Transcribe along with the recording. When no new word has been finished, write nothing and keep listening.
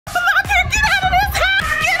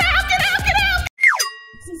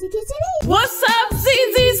What's up,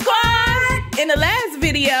 ZZ Squad? In the last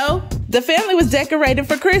video, the family was decorating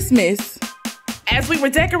for Christmas. As we were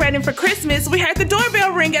decorating for Christmas, we heard the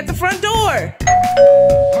doorbell ring at the front door.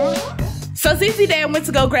 So ZZ Dad went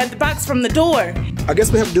to go grab the box from the door. I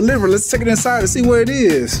guess we have to deliver. Let's take it inside and see where it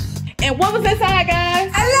is. And what was inside,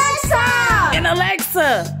 guys? Alexa! An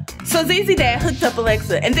Alexa. So ZZ Dad hooked up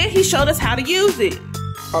Alexa, and then he showed us how to use it.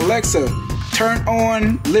 Alexa, turn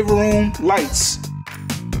on living room lights.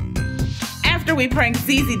 After we pranked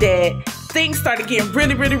ZZ Dad, things started getting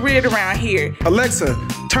really weird around here. Alexa,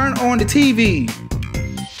 turn on the TV.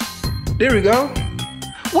 There we go.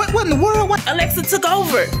 What in the world? What? Alexa took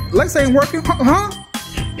over. Alexa ain't working, huh?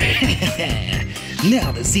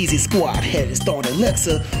 Now the ZZ Squad has installed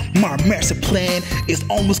Alexa, my master plan is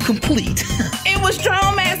almost complete. It was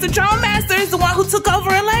Drone Master. Drone Master is the one who took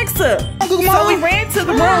over Alexa. Good so we ran to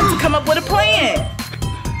the room to come up with a plan.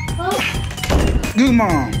 Good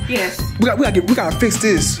mom. Yes. We gotta fix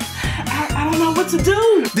this. I don't know what to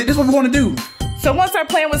do. This is what we want to do. So once our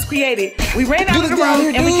plan was created, we ran out of the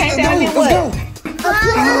room and we came down here. What?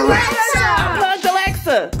 Unplugged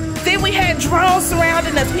Alexa. Then we had drones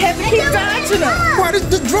surrounding us. We had to keep dodging them. Why is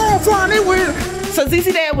the drone flying everywhere? So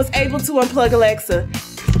ZZ Dad was able to unplug Alexa.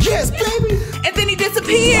 Yes, baby. And then he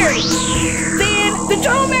disappeared. Then the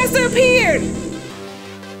Drone Master appeared.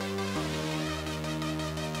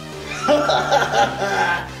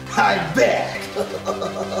 I'm back.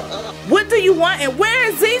 What do you want and where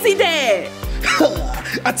is ZZ Dad?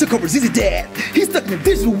 I took over ZZ Dad. He's stuck in the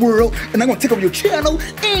digital world, and I'm gonna take over your channel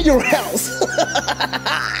and your house.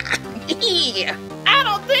 Yeah. I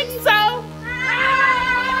don't think so.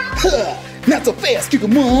 Not so fast, Cuckoo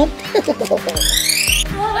Mom.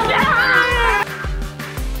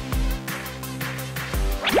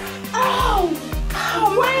 Oh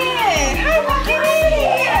man, how do I get in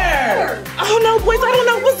here? Oh no, boys, I don't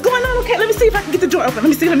know what's going on. Okay, let me see if I can get the door open. Let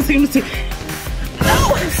me see. No,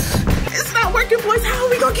 it's not working, boys. How are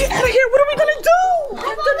we gonna get out of here? What are we gonna do?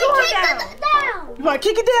 Kick the door down. You wanna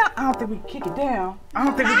kick it down? I don't think we can kick it down. I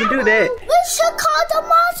don't think we can do that. We should call the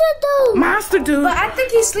monster dude. Monster dude? But I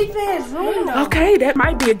think he's sleeping in his room though. Okay, that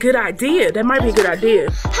might be a good idea. How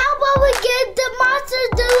about we give the monster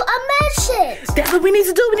dude a message? That's what we need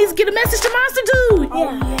to do. We need to get a message to Monster Dude.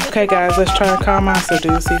 Yeah. Okay, guys, let's try to call Monster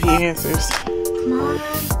Dude, see if he answers. Come on.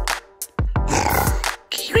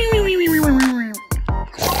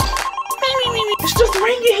 It's just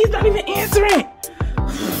ringing. He's not even answering.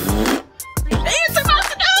 Answer,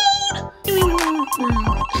 Monster Dude!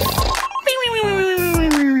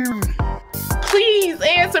 Please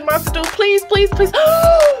answer, Monster Dude. Please.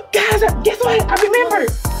 Guys, guess what? I remember.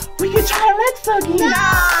 We can try Alexa again.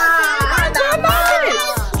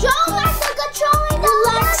 Drone Master controlling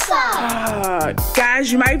Alexa. Guys,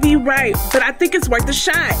 you might be right, but I think it's worth a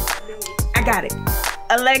shot. I got it.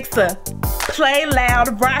 Alexa, play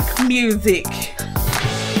loud rock music.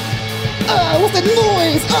 What's that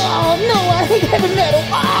noise? Oh no, I hate heavy metal.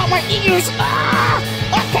 Oh, my ears. I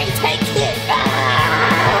can't take it.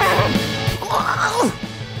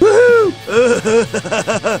 Woohoo!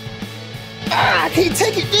 I can't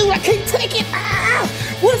take it, dude. I can't take it.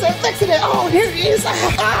 Where's that Alexa at? Oh, here it is.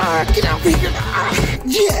 Get out of here.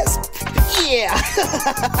 Yes. Yeah.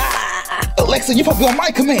 Alexa, you're probably on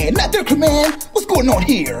my command, not their command. What's going on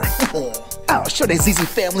here? I'll show that ZZ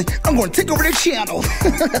family. I'm going to take over their channel. I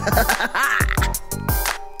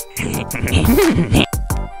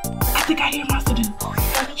think I hear Monster Dude. Oh,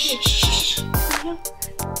 yeah. Shh.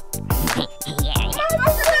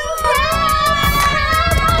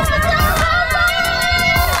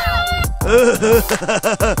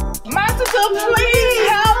 Monster Dude, please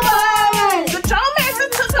help us. The Drone Master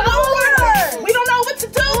took over. We don't know what to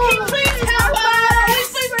do. Can you please help us?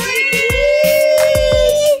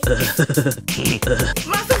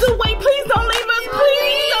 Monster Dude, wait, please don't leave us.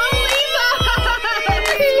 Please don't leave us.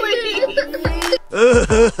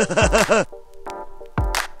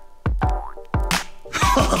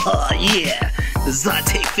 Yeah, the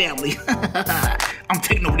Zante family. I'm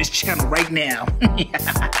taking over this channel right now.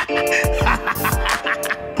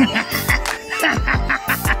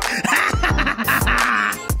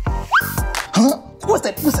 Huh? What's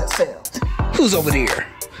that sound? Who's over there?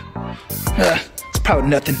 It's probably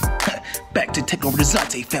nothing. Back to take over the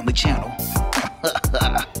Zante family channel. I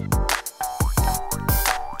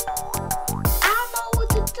don't know what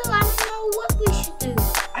to do. I don't know what we should do.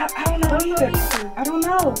 I don't know either. I don't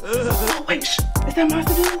know. Oh, wait, is that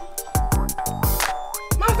Monster Dude?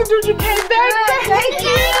 Monster Dude, you came back. Thank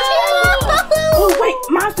you. Oh, wait,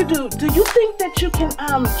 Monster Dude, do you think that you can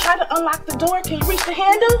try to unlock the door? Can you reach the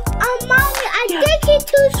handle? Mommy, I think he's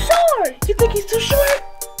too short. You think he's too short?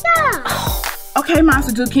 No, Okay,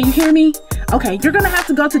 Monster Dude, can you hear me? Okay, you're gonna have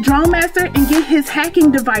to go to Drone Master and get his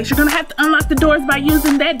hacking device. You're gonna have to unlock the doors by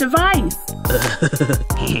using that device.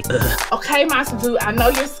 Okay, Monster Dude, I know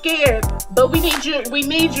you're scared, but we need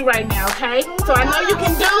you right now, okay? So I know you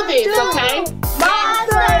can do this, okay?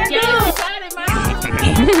 Monster Dude! Yes, you got it, Monster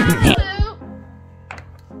Dude!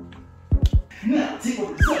 Now, take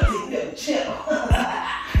over the channel.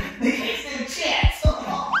 They can't see the chat.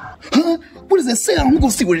 Huh? What does that sound? I'm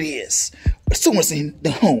gonna see what it is. Someone's in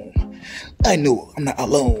the home. I know I'm not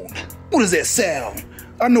alone. What does that sound?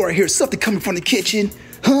 I know I hear something coming from the kitchen.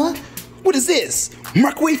 Huh? What is this?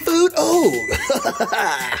 Microwave food? Oh,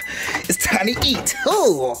 it's time to eat.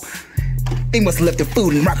 Oh, they must have left the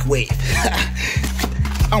food in the microwave.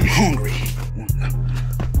 I'm hungry.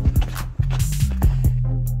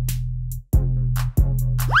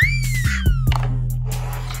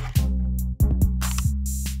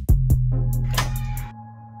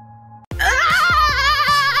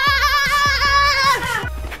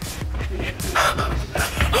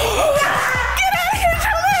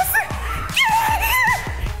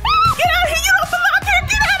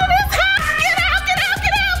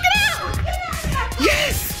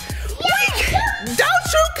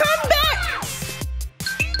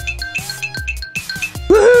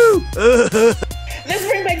 Let's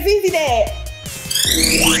bring back ZZ Dad.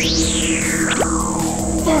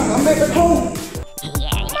 I'm back at home.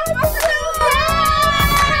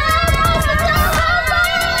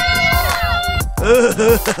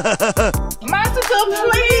 Monster Dude,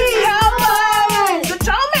 please help us. The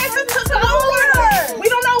Drone Master took over. We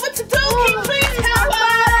don't know what to do. Can you please help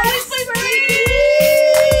us?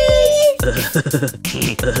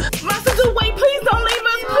 Please. Monster Dude, wait, please don't leave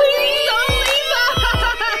us. Please don't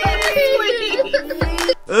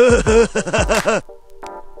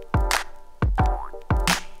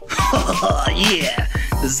Yeah,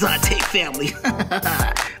 the Zante family.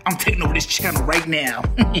 I'm taking over this channel right now.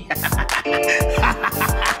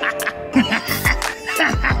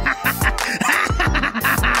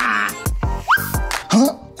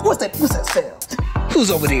 Huh? What's that sound? Who's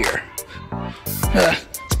over there?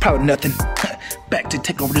 It's probably nothing. Back to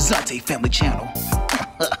take over the Zante family channel.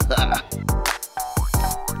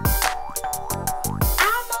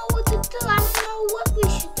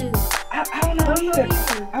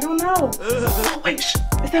 I don't know. Oh, wait, is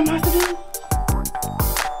that Monster Dude?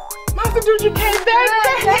 Monster Dude, you came back.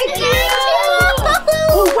 Thank you.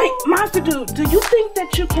 Oh, wait, Monster Dude, do you think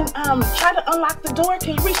that you can try to unlock the door?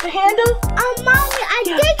 Can you reach the handle? Mommy, I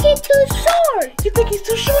think he's too short. You think he's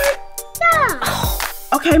too short? Yeah.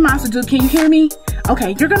 Okay, Monster Dude, can you hear me?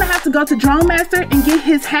 Okay, you're gonna have to go to Drone Master and get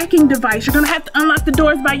his hacking device. You're gonna have to unlock the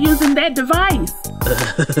doors by using that device.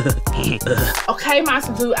 Okay,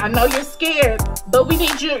 Monster Dude, I know you're scared, but we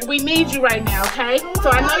need you right now, okay?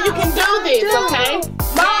 So I know you can do this, okay?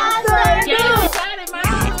 Monster Dude! Yes, you got it,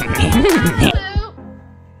 Monster Dude!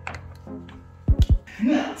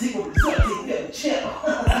 Now, take over the channel.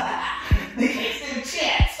 They can't see the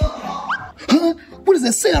chat. Huh? What does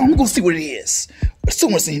that sound? I'm gonna see what it is.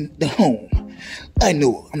 Someone's in the home. I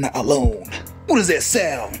know I'm not alone. What does that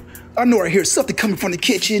sound? I know I hear something coming from the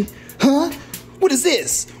kitchen. Huh? What is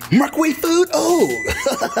this? Microwave food? Oh,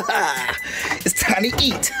 it's time to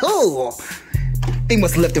eat. Oh, they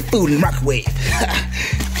must have left the food in the microwave.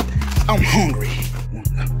 I'm hungry.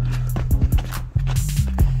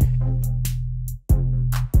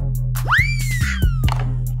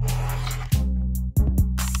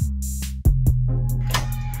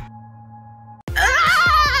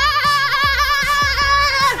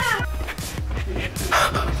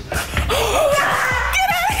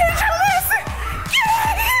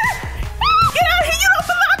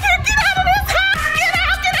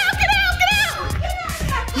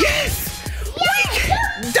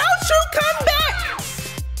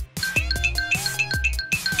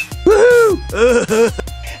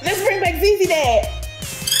 Let's bring back ZZ Dad.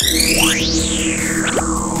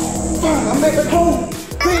 I'm back at home.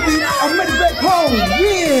 Baby, I made it back home.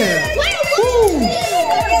 Yeah.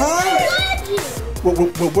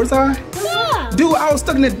 Huh? Where's I? Yeah. Dude, I was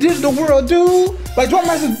stuck in the digital world, dude. Like, Drone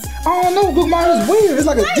Master, I don't know, Google Maps is weird. It's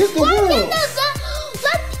like a digital world. In the last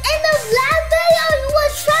video, you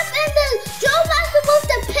was trapped in the Drone Master with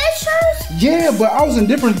the pictures. Yeah, but I was in a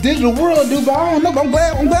different digital world, dude. But I don't know. But I'm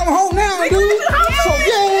glad I'm home now, dude. So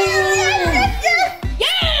yeah.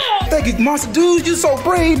 Thank you, Monster Dude. You so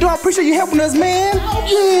brave, dude. I appreciate you helping us, man.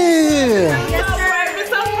 Yeah.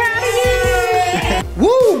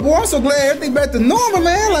 Woo, boy, I'm so glad everything back to normal,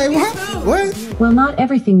 man. Like, what? Well, not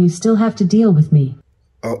everything. You still have to deal with me.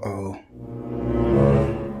 Uh-oh.